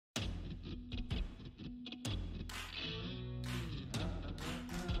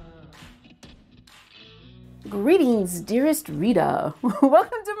Greetings, dearest Rita.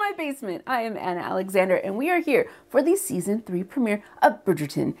 Welcome to my basement. I am Anna Alexander, and we are here for the season 3 premiere of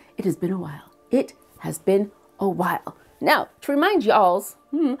Bridgerton. It has been a while. It has been a while. Now, to remind y'alls,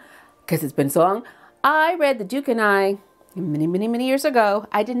 because it's been so long, I read The Duke and I many years ago.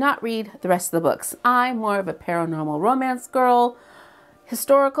 I did not read the rest of the books. I'm more of a paranormal romance girl,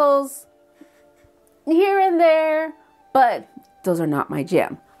 historicals here and there, but those are not my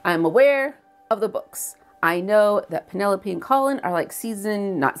jam. I'm aware of the books. I know that Penelope and Colin are like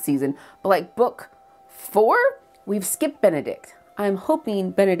book 4. We've skipped Benedict. I'm hoping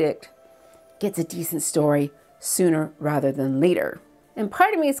Benedict gets a decent story sooner rather than later. And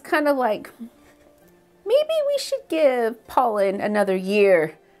part of me is kind of like, maybe we should give Colin another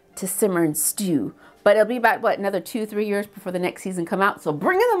year to simmer and stew. But it'll be about, what, another 2-3 years before the next season come out. So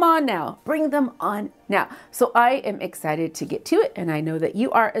bring them on now. Bring them on now. So I am excited to get to it, and I know that you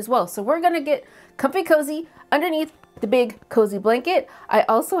are as well. So we're going to get comfy cozy underneath the big cozy blanket. I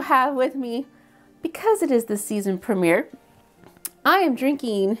also have with me, because it is the season premiere, I am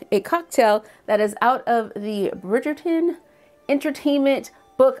drinking a cocktail that is out of the Bridgerton Entertainment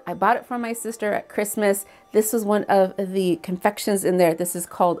book. I bought it for my sister at Christmas. This was one of the confections in there. This is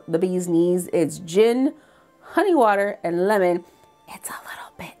called the Bee's Knees. It's gin, honey water, and lemon. It's a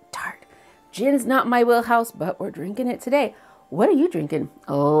little bit tart. Gin's not my wheelhouse, but we're drinking it today. What are you drinking?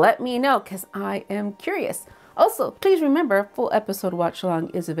 Let me know, because I am curious. Also, please remember, full episode watch along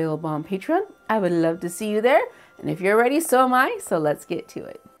is available on Patreon. I would love to see you there. And if you're ready, so am I. So let's get to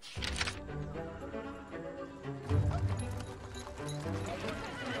it.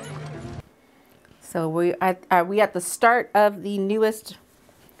 So are we at the start of the newest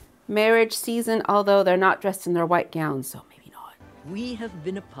marriage season, although they're not dressed in their white gowns, so maybe not. We have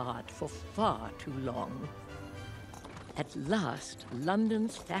been apart for far too long. At last,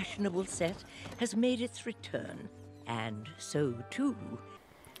 London's fashionable set has made its return, and so too.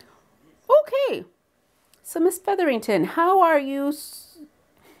 Okay, so Miss Featherington, how are you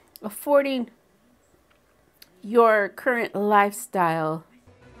affording your current lifestyle?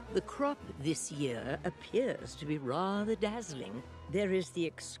 The crop this year appears to be rather dazzling. There is the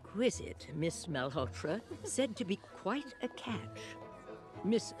exquisite Miss Malhotra, said to be quite a catch.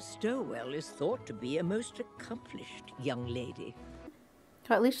 Miss Stowell is thought to be a most accomplished young lady.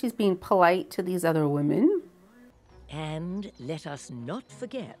 So at least she's being polite to these other women. And let us not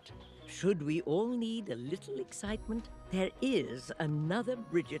forget, should we all need a little excitement, there is another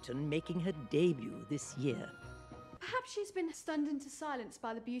Bridgerton making her debut this year. Perhaps she's been stunned into silence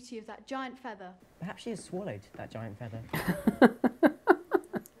by the beauty of that giant feather. Perhaps she has swallowed that giant feather.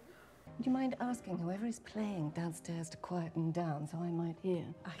 Would you mind asking whoever is playing downstairs to quieten down so I might hear?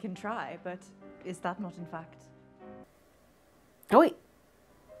 I can try, but is that not in fact? Oh wait,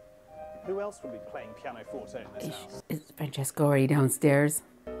 Who else would be playing pianoforte in this house? is Francesca already downstairs?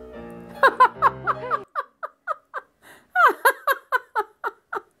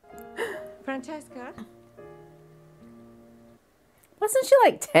 Francesca? Wasn't she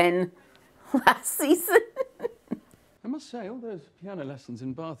like 10 last season? I must say, all those piano lessons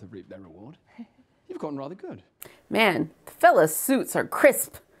in Bath have reaped their reward. You've gotten rather good. Man, the fella's suits are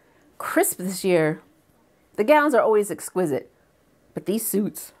crisp. Crisp this year. The gowns are always exquisite, but these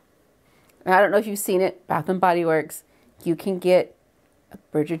suits, I don't know if you've seen it, Bath & Body Works, you can get a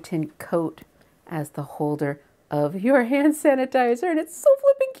Bridgerton coat as the holder of your hand sanitizer, and it's so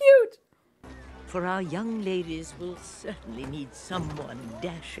flippin' cute. For our young ladies will certainly need someone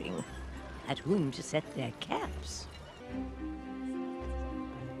dashing at whom to set their caps.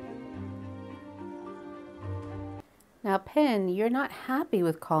 Now, Pen, you're not happy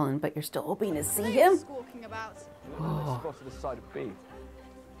with Colin, but you're still hoping to see him? Squawking about. Spotted a side of beef.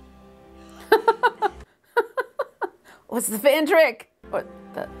 What's the fan trick? Or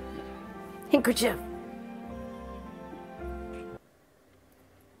the handkerchief?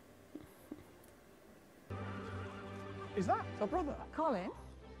 Is that her brother? Colin?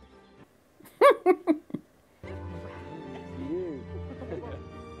 You.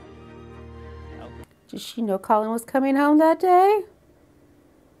 Did she know Colin was coming home that day?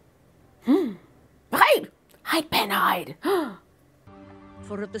 Hide! Hide, Pen, hide!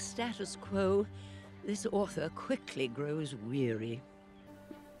 For of the status quo, this author quickly grows weary.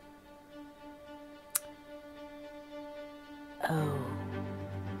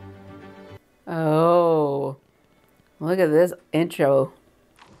 Oh. Look at this intro.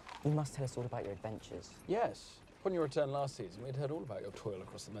 You must tell us all about your adventures. Yes. Upon your return last season, we'd heard all about your toil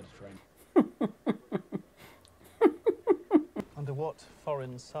across the Mediterranean. Under what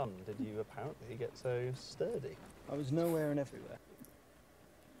foreign sun did you apparently get so sturdy? I was nowhere and everywhere.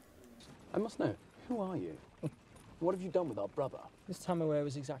 I must know, who are you? What have you done with our brother? This time away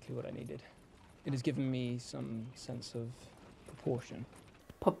was exactly what I needed. It has given me some sense of proportion.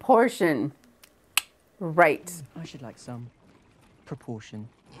 Proportion. Right. I should like some proportion.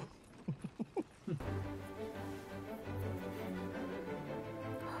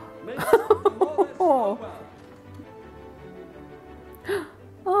 Oh.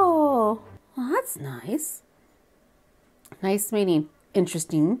 Oh, well, that's nice. Nice meaning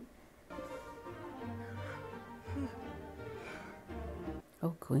interesting.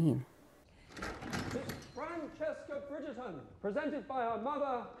 Oh, Queen. Miss Francesca Bridgerton, presented by her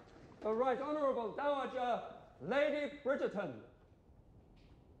mother, the Right Honourable Dowager, Lady Bridgerton.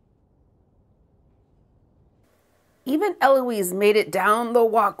 Even Eloise made it down the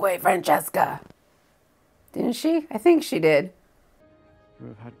walkway, Francesca. Didn't she? I think she did. You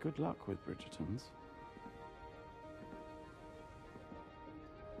have had good luck with Bridgertons.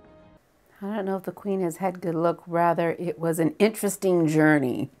 I don't know if the Queen has had good luck. Rather, it was an interesting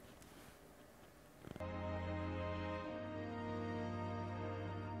journey.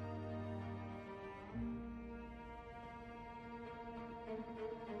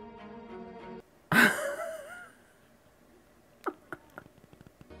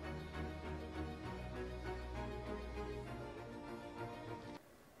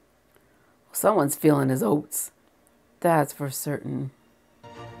 Someone's feeling his oats. That's for certain.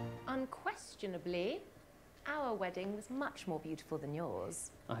 Unquestionably, our wedding was much more beautiful than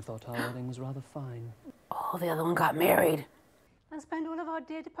yours. I thought our wedding was rather fine. Oh, the other one got married. And spend all of our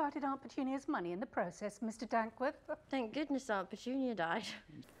dear departed Aunt Petunia's money in the process, Mr. Dankworth. Thank goodness Aunt Petunia died.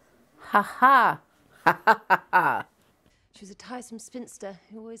 Ha ha. Ha ha ha ha. She was a tiresome spinster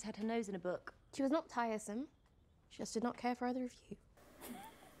who always had her nose in a book. She was not tiresome. She just did not care for either of you.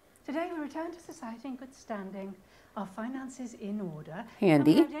 Today we return to society in good standing, our finances in order,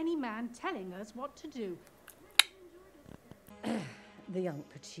 Handy. and without any man telling us what to do. The Aunt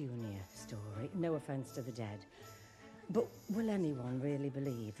Petunia story, no offence to the dead. But will anyone really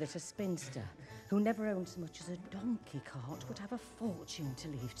believe that a spinster who never owned so much as a donkey cart would have a fortune to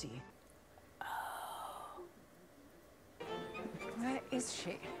leave to you? Where is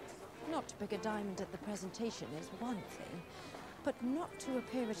she? Not to pick a diamond at the presentation is one thing, but not to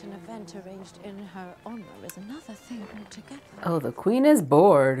appear at an event arranged in her honour is another thing altogether. Oh, the Queen is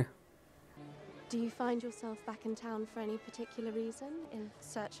bored. Do you find yourself back in town for any particular reason? In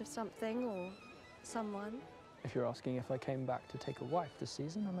search of something or someone? If you're asking if I came back to take a wife this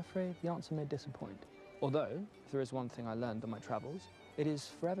season, I'm afraid the answer may disappoint. Although, if there is one thing I learned on my travels, it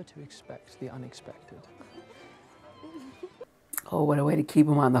is forever to expect the unexpected. Oh, what a way to keep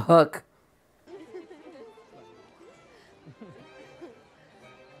him on the hook.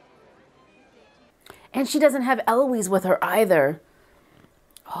 And she doesn't have Eloise with her either.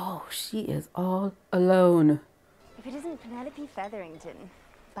 Oh, she is all alone. If it isn't Penelope Featherington,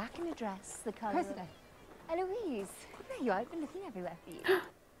 back in a dress, the colour. Cressida. Eloise, there you are. I've been looking everywhere for you.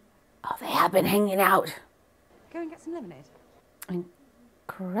 Oh, they have been hanging out. Go and get some lemonade. And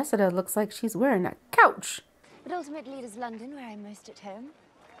Cressida looks like she's wearing a couch. But ultimately it is London where I'm most at home.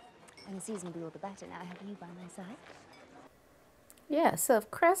 And the season will be all the better now I have you by my side. Yeah, so if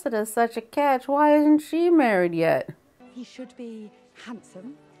Cressida's such a catch, why isn't she married yet? He should be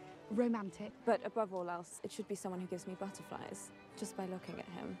handsome, romantic, but above all else, it should be someone who gives me butterflies just by looking at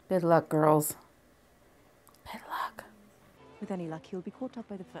him. Good luck, girls. Good luck. With any luck, he'll be caught up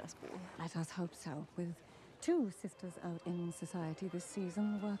by the first ball. Let us hope so. With two sisters out in society this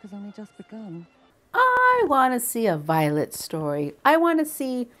season, the work has only just begun. I want to see a Violet story. I want to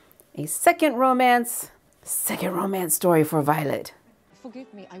see a second romance story for Violet.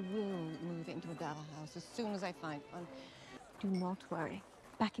 Forgive me, I will move into a doll house as soon as I find one. Do not worry.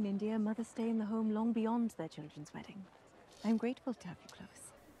 Back in India, mothers stay in the home long beyond their children's wedding. I'm grateful to have you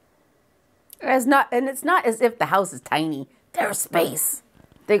close. It's not as if the house is tiny. There's space.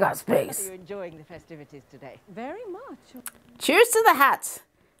 They got space. Are you enjoying the festivities today? Very much. Cheers to the hats.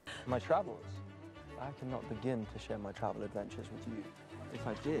 My travels. I cannot begin to share my travel adventures with you. If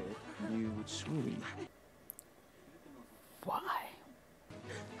I did, you would swoon. Why?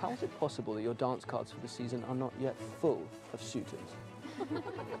 How is it possible that your dance cards for the season are not yet full of suitors?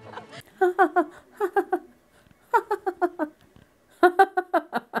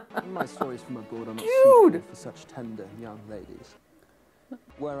 My stories from abroad are not Dude. suitable for such tender young ladies.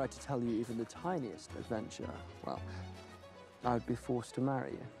 Were I to tell you even the tiniest adventure, well, I would be forced to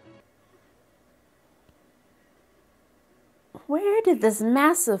marry you. Where did this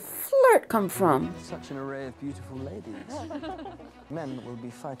massive flirt come from? Such an array of beautiful ladies. Men will be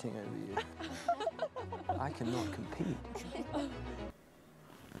fighting over you. I cannot compete.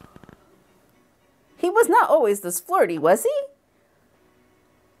 He was not always this flirty, was he?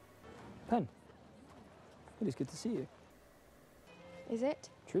 Pen, it is good to see you. Is it?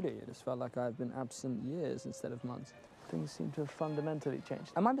 Truly, it has felt like I've been absent years instead of months. Things seem to have fundamentally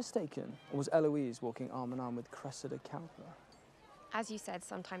changed. Am I mistaken, or was Eloise walking arm in arm with Cressida Cowper? As you said,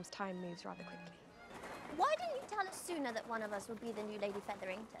 sometimes time moves rather quickly. Why didn't you tell us sooner that one of us would be the new Lady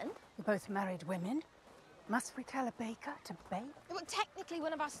Featherington? We're both married women. Must we tell a baker to bake? Well, technically,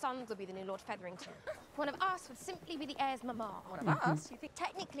 one of our sons will be the new Lord Featherington. One of us would simply be the heir's mama. One of us? You think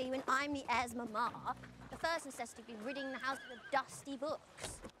technically, when I'm the heir's mama, the first necessity would be ridding the house of the dusty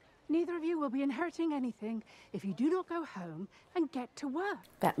books. Neither of you will be inheriting anything if you do not go home and get to work.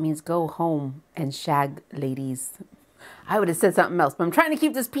 That means go home and shag ladies. I would have said something else, but I'm trying to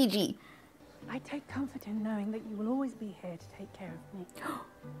keep this PG. I take comfort in knowing that you will always be here to take care of me.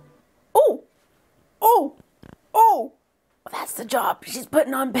 Oh! Oh! Oh! That's the job she's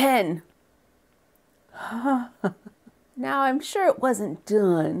putting on Pen. Now, I'm sure it wasn't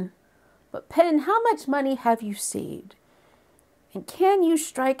done. But Pen, how much money have you saved? And can you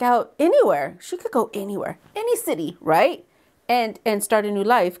strike out anywhere? She could go anywhere. Any city, right? And start a new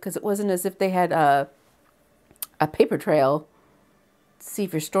life, because it wasn't as if they had a paper trail to see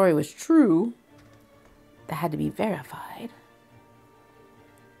if your story was true. That had to be verified.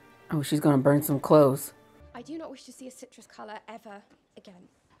 Oh, she's going to burn some clothes. I do not wish to see a citrus colour ever again.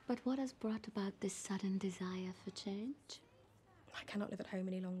 But what has brought about this sudden desire for change? I cannot live at home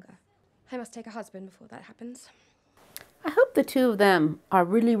any longer. I must take a husband before that happens. I hope the two of them are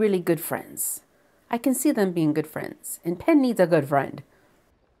really, really good friends. I can see them being good friends. And Pen needs a good friend.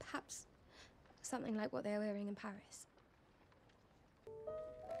 Perhaps something like what they're wearing in Paris.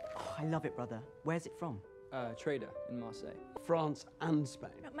 Oh, I love it, brother. Where's it from? Trader in Marseille. France and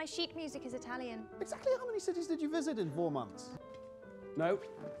Spain. My sheet music is Italian. Exactly how many cities did you visit in 4 months? No,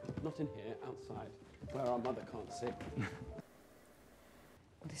 not in here, outside, where our mother can't sit.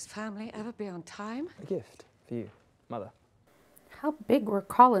 Will this family ever be on time? A gift for you, Mother. How big were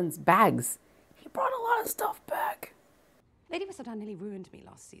Colin's bags? He brought a lot of stuff back. Lady Whistledown nearly ruined me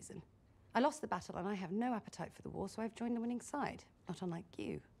last season. I lost the battle and I have no appetite for the war, so I've joined the winning side. Not unlike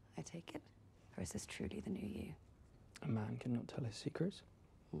you, I take it. Or is this truly the new you? A man cannot tell his secrets.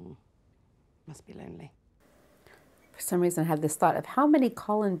 Must be lonely. For some reason, I had this thought of how many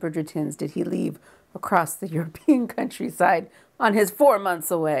Colin Bridgertons did he leave across the European countryside on his 4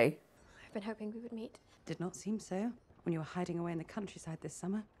 months away? I've been hoping we would meet. Did not seem so when you were hiding away in the countryside this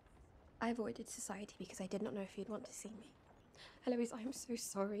summer. I avoided society because I did not know if you'd want to see me. Eloise, I'm so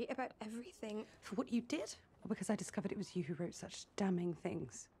sorry about everything. For what you did? Or because I discovered it was you who wrote such damning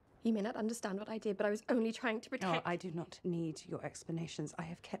things? You may not understand what I did, but I was only trying to protect... No, I do not need your explanations. I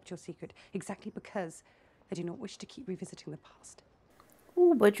have kept your secret exactly because I do not wish to keep revisiting the past.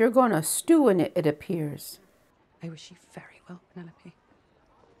 Ooh, but you're going to stew in it, it appears. I wish you very well, Penelope.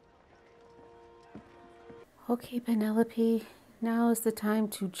 Okay, Penelope, now is the time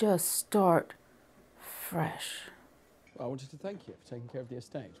to just start fresh. Well, I wanted to thank you for taking care of the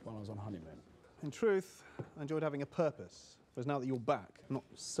estate while I was on honeymoon. In truth, I enjoyed having a purpose. Whereas now that you're back, I'm not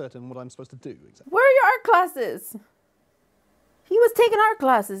certain what I'm supposed to do exactly. Where are your art classes? He was taking art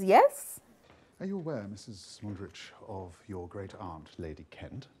classes, yes? Are you aware, Mrs. Mondrich, of your great aunt, Lady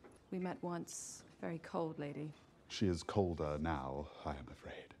Kent? We met once. Very cold lady. She is colder now, I am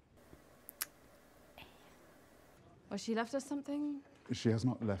afraid. Well, she left us something? She has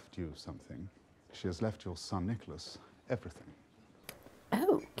not left you something. She has left your son, Nicholas, everything.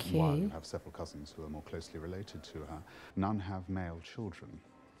 Okay. While you have several cousins who are more closely related to her, none have male children.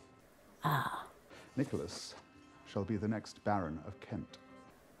 Ah. Nicholas shall be the next Baron of Kent.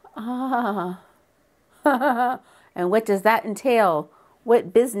 Ah. And what does that entail?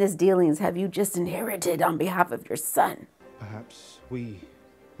 What business dealings have you just inherited on behalf of your son? Perhaps we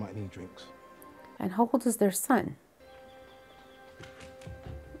might need drinks. And how old is their son?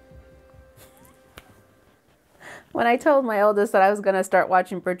 When I told my oldest that I was going to start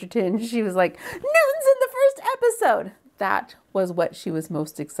watching Bridgerton, she was like, Newton's in the first episode. That was what she was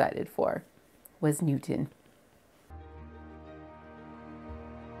most excited for, was Newton.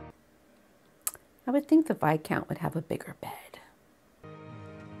 I would think the Viscount would have a bigger bed.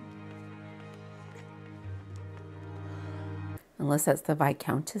 Unless that's the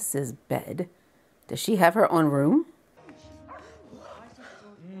Viscountess's bed. Does she have her own room?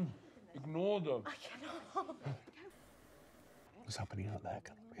 Ignore them. I cannot. What's happening out there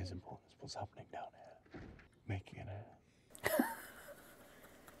can't be as important as what's happening down here. Making it out.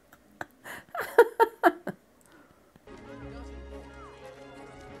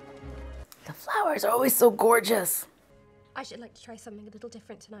 The flowers are always so gorgeous. I should like to try something a little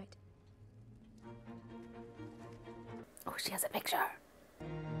different tonight. she has a picture.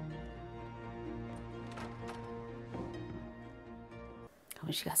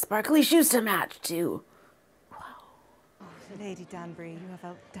 Oh, she got sparkly shoes to match too. Lady Danbury, you have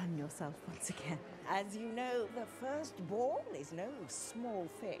outdone yourself once again. As you know, the first ball is no small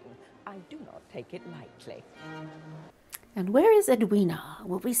thing. I do not take it lightly. And where is Edwina?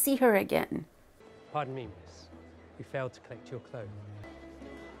 Will we see her again? Pardon me, miss. We failed to collect your cloak.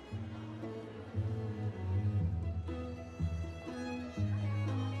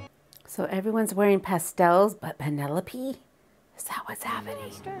 So everyone's wearing pastels, but Penelope? Is that what's happening?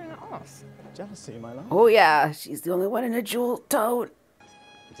 Staring at us. Jealousy, my love. Oh yeah, she's the only one in a jewel tote.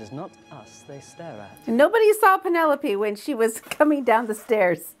 It is not us they stare at. And nobody saw Penelope when she was coming down the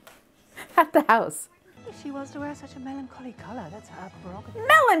stairs at the house. If she wants to wear such a melancholy colour, that's her prerogative.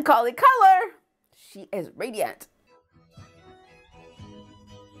 Melancholy color! She is radiant.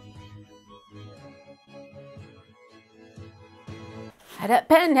 Head up,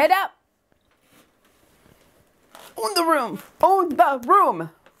 Pen, head up! On the room! On the room!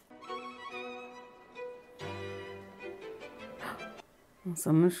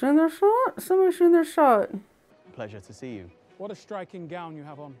 Someone's shooting their shot. Someone's shooting their shot. Pleasure to see you. What a striking gown you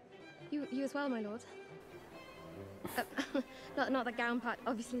have on. You as well, my lord. Not the gown part,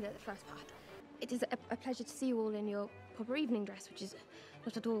 obviously the first part. It is a pleasure to see you all in your proper evening dress, which is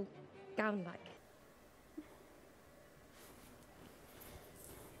not at all gown-like.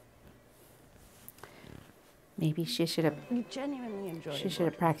 Maybe she should have. You genuinely enjoy it. She should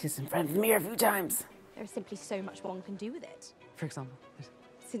have practiced in front of the mirror a few times. There is simply so much one can do with it. For example?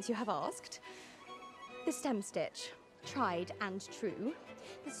 Since you have asked, the stem stitch, tried and true.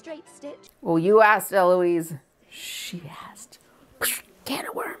 The straight stitch. Well, you asked, Eloise. She asked. Can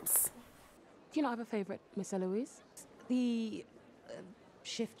of worms. Do you not have a favourite, Miss Eloise? The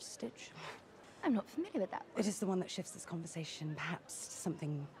shift stitch. I'm not familiar with that. It is the one that shifts this conversation, perhaps to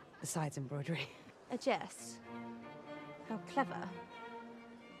something besides embroidery. A jest. How clever.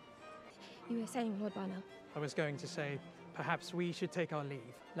 You were saying, Lord Barnell? I was going to say, perhaps we should take our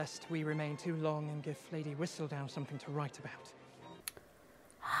leave, lest we remain too long and give Lady Whistledown something to write about.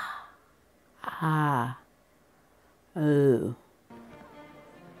 Ah. Oh.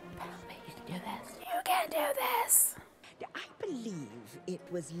 Penelope, you can do this. You can do this. I believe it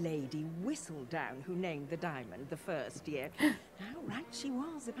was Lady Whistledown who named the diamond the first year. How right she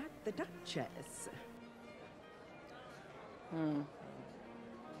was about the Duchess.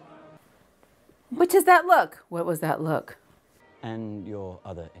 Which is that look? What was that look? And your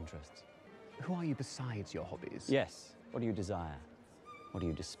other interests? Who are you besides your hobbies? Yes. What do you desire? What do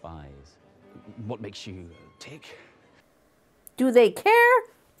you despise? What makes you tick? Do they care?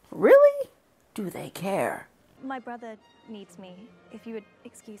 Really? Do they care? My brother needs me. If you would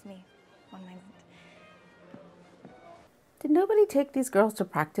excuse me one moment. Did nobody take these girls to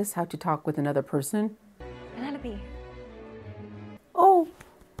practice how to talk with another person? Penelope. Oh.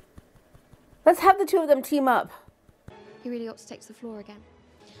 Let's have the two of them team up. You really ought to take to the floor again.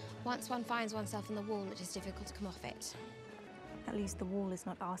 Once one finds oneself on the wall, it is difficult to come off it. At least the wall is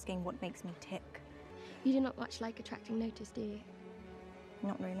not asking what makes me tick. You do not much like attracting notice, do you?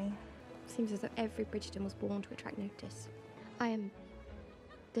 Not really. Seems as though every Bridgerton was born to attract notice. I am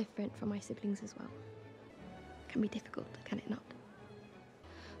different from my siblings as well. It can be difficult, can it not?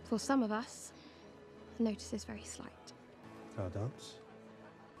 For some of us, the notice is very slight. Our dance?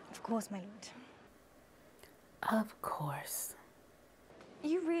 Of course, my lord. Of course.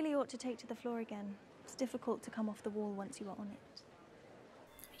 You really ought to take to the floor again. It's difficult to come off the wall once you are on it.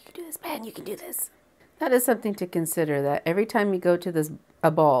 You can do this, Ben. You can do this. That is something to consider, that every time you go to a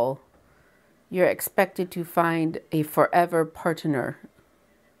ball, you're expected to find a forever partner.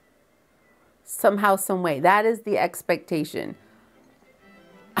 Somehow, some way. That is the expectation.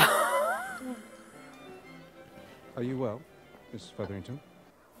 Are you well, Miss Featherington?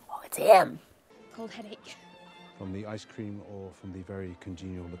 Oh, it's him. Cold headache. From the ice cream or from the very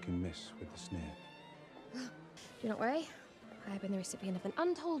congenial-looking miss with the sneer? Do not worry. I have been the recipient of an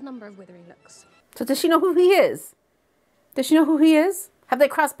untold number of withering looks. So does she know who he is? Does she know who he is? Have they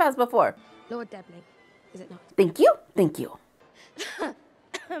crossed paths before? Lord Debney, is it not? Thank you. Thank you.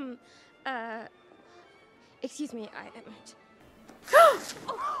 Excuse me, Oh,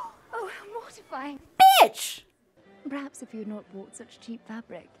 how mortifying. Bitch! Perhaps if you had not bought such cheap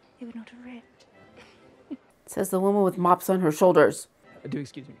fabric, it would not have ripped. Says the woman with mops on her shoulders. Do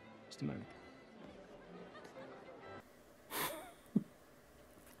excuse me, just a moment.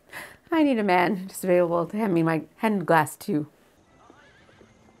 I need a man just available to hand me my hand glass too.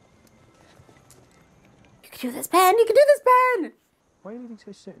 You can do this, Ben. You can do this, Ben. Why are you leaving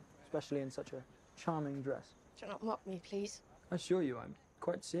so soon, especially in such a charming dress? Do not mock me, please. I assure you, I'm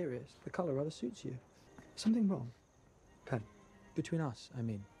quite serious. The colour rather suits you. Something wrong? Pen, between us, I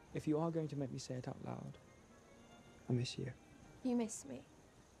mean. If you are going to make me say it out loud, I miss you. You miss me.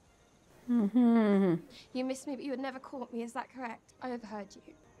 Mm-hmm. You miss me, but you had never caught me, is that correct? I overheard you.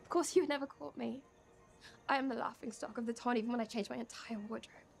 Of course you had never caught me. I am the laughingstock of the town, even when I changed my entire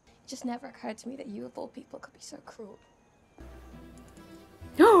wardrobe. It just never occurred to me that you, of all people, could be so cruel.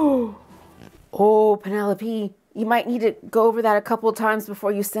 Oh, Penelope, you might need to go over that a couple of times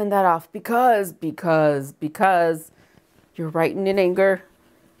before you send that off because you're writing in anger.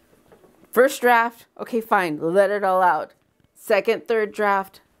 First draft, okay, fine, let it all out. Second, third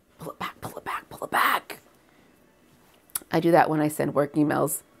draft, pull it back, pull it back, pull it back. I do that when I send work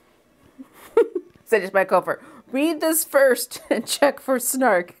emails. Send it to my cover. Read this first and check for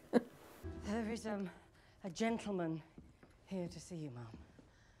snark. There is a gentleman here to see you, Mum.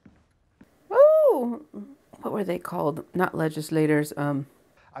 Oh, what were they called? Not legislators.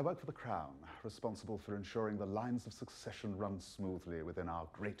 I work for the Crown, responsible for ensuring the lines of succession run smoothly within our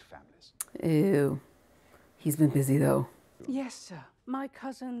great families. Ew. He's been busy, though. Yes, sir. My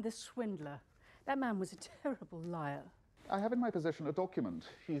cousin, the swindler. That man was a terrible liar. I have in my possession a document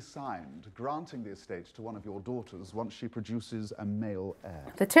he signed granting the estate to one of your daughters once she produces a male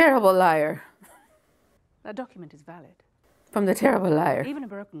heir. The terrible liar. That document is valid. From the terrible liar. Even a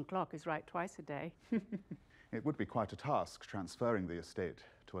broken clock is right twice a day. It would be quite a task transferring the estate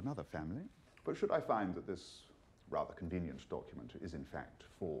to another family, but should I find that this rather convenient document is in fact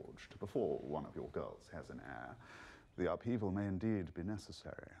forged before one of your girls has an heir, the upheaval may indeed be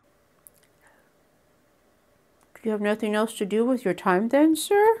necessary. Do you have nothing else to do with your time then,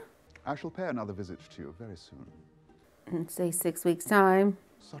 sir? I shall pay another visit to you very soon. In, say, 6 weeks' time.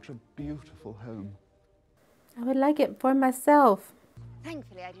 Such a beautiful home. I would like it for myself.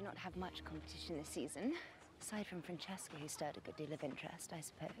 Thankfully, I do not have much competition this season. Aside from Francesca, who stirred a good deal of interest, I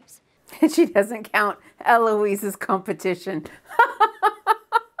suppose. She doesn't count Eloise's competition.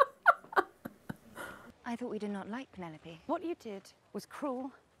 I thought we did not like Penelope. What you did was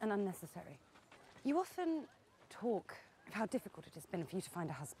cruel and unnecessary. You often talk of how difficult it has been for you to find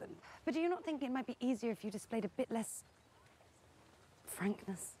a husband. But do you not think it might be easier if you displayed a bit less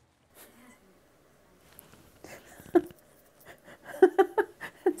frankness?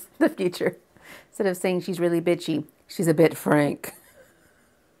 It's the future. Instead of saying she's really bitchy, she's a bit frank.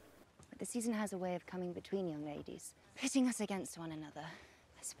 But the season has a way of coming between young ladies, pitting us against one another.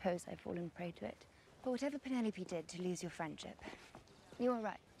 I suppose I've fallen prey to it. But whatever Penelope did to lose your friendship, you are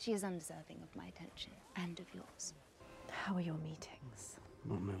right. She is undeserving of my attention and of yours. How are your meetings?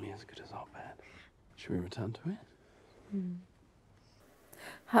 Not nearly as good as our bed. Should we return to it?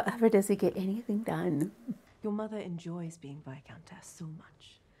 However, does he get anything done? Your mother enjoys being Viscountess so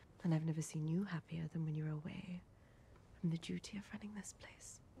much. And I've never seen you happier than when you're away from the duty of running this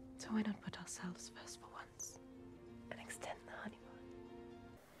place. So why not put ourselves first for once and extend the honeymoon?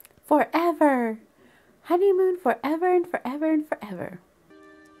 Forever. Honeymoon forever and forever and forever.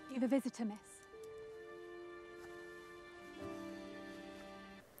 You've a visitor, miss.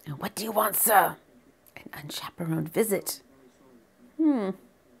 And what do you want, sir? An unchaperoned visit. And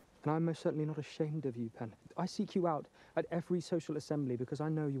I'm most certainly not ashamed of you, Pen. I seek you out at every social assembly because I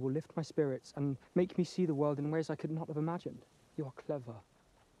know you will lift my spirits and make me see the world in ways I could not have imagined. You are clever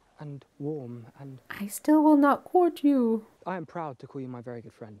and warm and... I still will not court you. I am proud to call you my very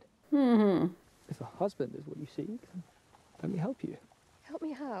good friend. Mm-hmm. If a husband is what you seek, then let me help you. Help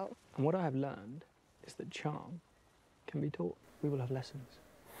me how? And what I have learned is that charm can be taught. We will have lessons,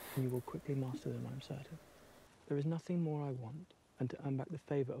 and you will quickly master them, I'm certain. There is nothing more I want than to earn back the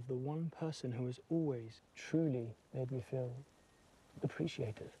favour of the one person who has always truly made me feel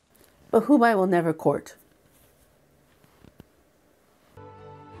appreciated. But whom I will never court.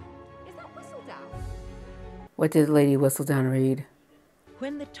 Is that Whistledown? What did Lady Whistledown read?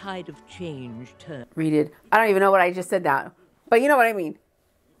 When the tide of change turns... Read it. I don't even know what I just said now. But you know what I mean.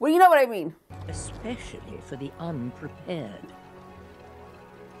 Well, you know what I mean. Especially for the unprepared.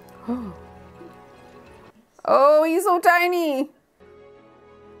 Oh, he's so tiny.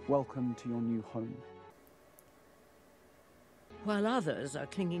 Welcome to your new home. While others are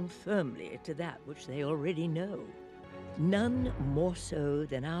clinging firmly to that which they already know. None more so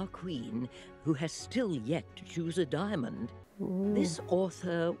than our queen, who has still yet to choose a diamond. This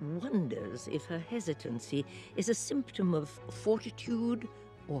author wonders if her hesitancy is a symptom of fortitude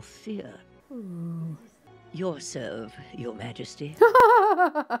or fear. Your serve, Your Majesty.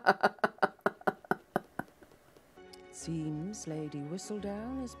 Seems Lady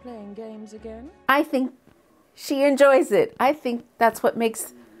Whistledown is playing games again. I think she enjoys it. I think that's what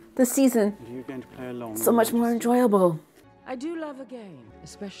makes the season Are you going to play along? so much more enjoyable. I do love a game,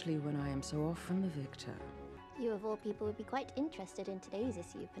 especially when I am so often the victor. You of all people would be quite interested in today's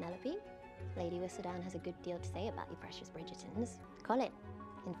issue, Penelope. Lady Whistledown has a good deal to say about you precious Bridgertons. Colin,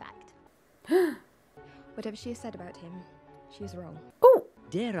 in fact. Whatever she has said about him, she is wrong. Oh!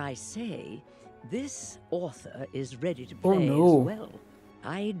 Dare I say, this author is ready to play no. as well.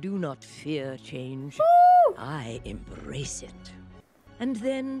 I do not fear change. I embrace it. And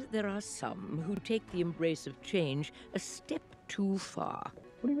then there are some who take the embrace of change a step too far.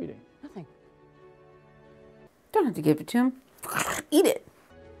 What are you reading? Nothing. Don't have to give it to him. Eat it.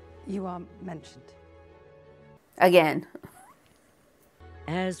 You are mentioned. Again.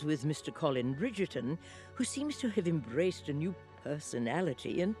 As with Mr. Colin Bridgerton, who seems to have embraced a new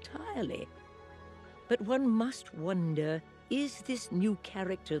personality entirely. But one must wonder, is this new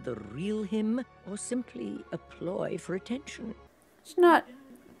character the real him, or simply a ploy for attention?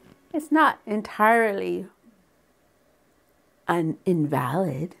 It's not entirely an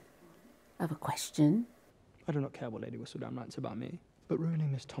invalid of a question. I do not care what Lady Whistledown writes about me, but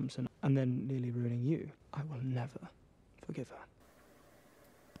ruining Miss Thompson and then nearly ruining you, I will never forgive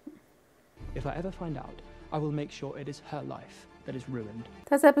her. If I ever find out, I will make sure it is her life that is ruined.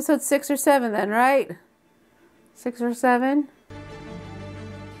 That's episode 6 or 7 then, right? 6 or 7?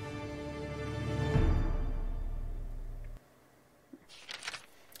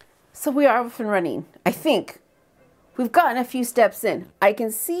 So we are off and running. I think we've gotten a few steps in. I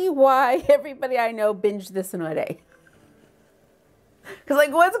can see why everybody I know binged this in a day. Because,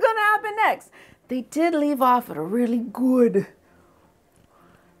 like, what's going to happen next? They did leave off at a really good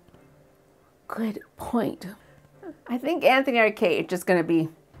point. I think Anthony Arcade is just going to be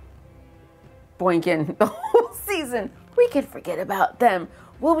boinking the whole season. We can forget about them.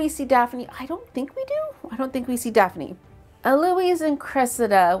 Will we see Daphne? I don't think we do. I don't think we see Daphne. Eloise and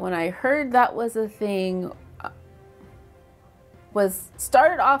Cressida, when I heard that was a thing,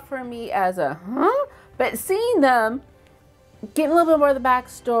 started off for me as a huh? But seeing them, getting a little bit more of the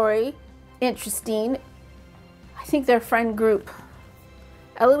backstory, interesting. I think their friend group,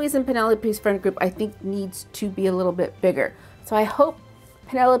 Eloise and Penelope's friend group, I think needs to be a little bit bigger. So I hope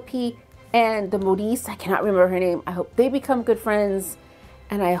Penelope and the Maurice, I cannot remember her name, I hope they become good friends.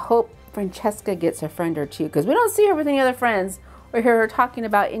 And I hope Francesca gets a friend or two, because we don't see her with any other friends or hear her talking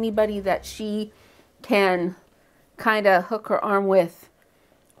about anybody that she can kind of hook her arm with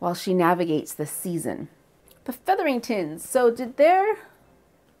while she navigates the season. The Featheringtons. So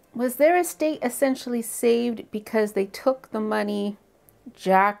was their estate essentially saved because they took the money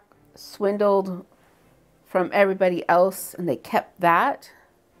Jack swindled from everybody else and they kept that?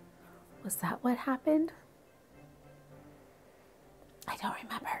 Was that what happened? I don't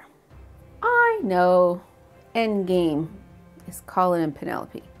remember. I know Endgame is Colin and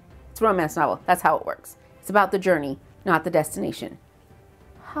Penelope. It's a romance novel. That's how it works. It's about the journey, not the destination.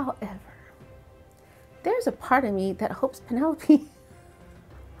 However, there's a part of me that hopes Penelope,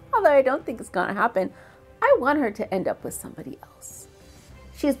 although I don't think it's going to happen, I want her to end up with somebody else.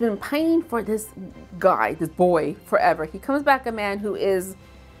 She has been pining for this guy, this boy, forever. He comes back a man who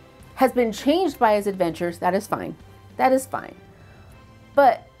has been changed by his adventures. That is fine. That is fine.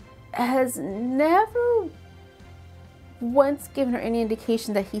 But has never once given her any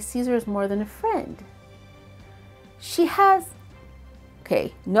indication that he sees her as more than a friend. She has,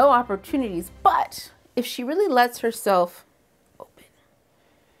 okay, no opportunities, but if she really lets herself open,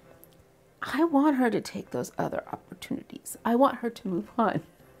 I want her to take those other opportunities. I want her to move on.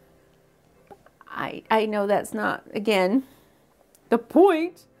 I know that's not, again, the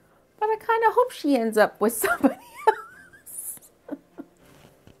point, but I kind of hope she ends up with somebody else.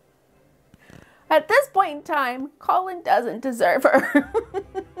 At this point in time, Colin doesn't deserve her.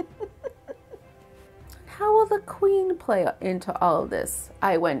 How will the Queen play into all of this,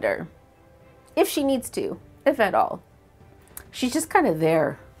 I wonder? If she needs to, if at all. She's just kind of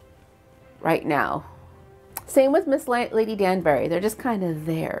there right now. Same with Miss Lady Danbury. They're just kind of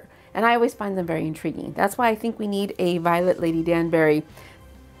there. And I always find them very intriguing. That's why I think we need a Violet Lady Danbury.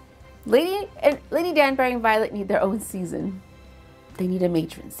 Lady Danbury and Violet need their own season. They need a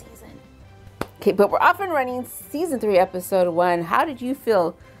matron season. Okay, but we're off and running. Season 3, episode 1. How did you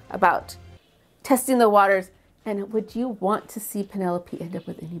feel about testing the waters? And would you want to see Penelope end up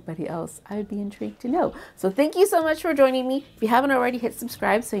with anybody else? I would be intrigued to know. So thank you so much for joining me. If you haven't already, hit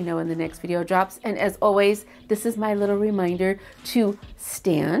subscribe so you know when the next video drops. And as always, this is my little reminder to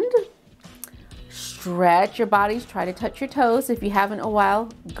stand, stretch your bodies, try to touch your toes. If you haven't in a while,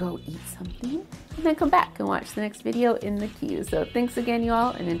 go eat something, and then come back and watch the next video in the queue. So thanks again, you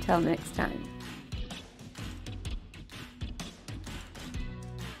all, and until next time.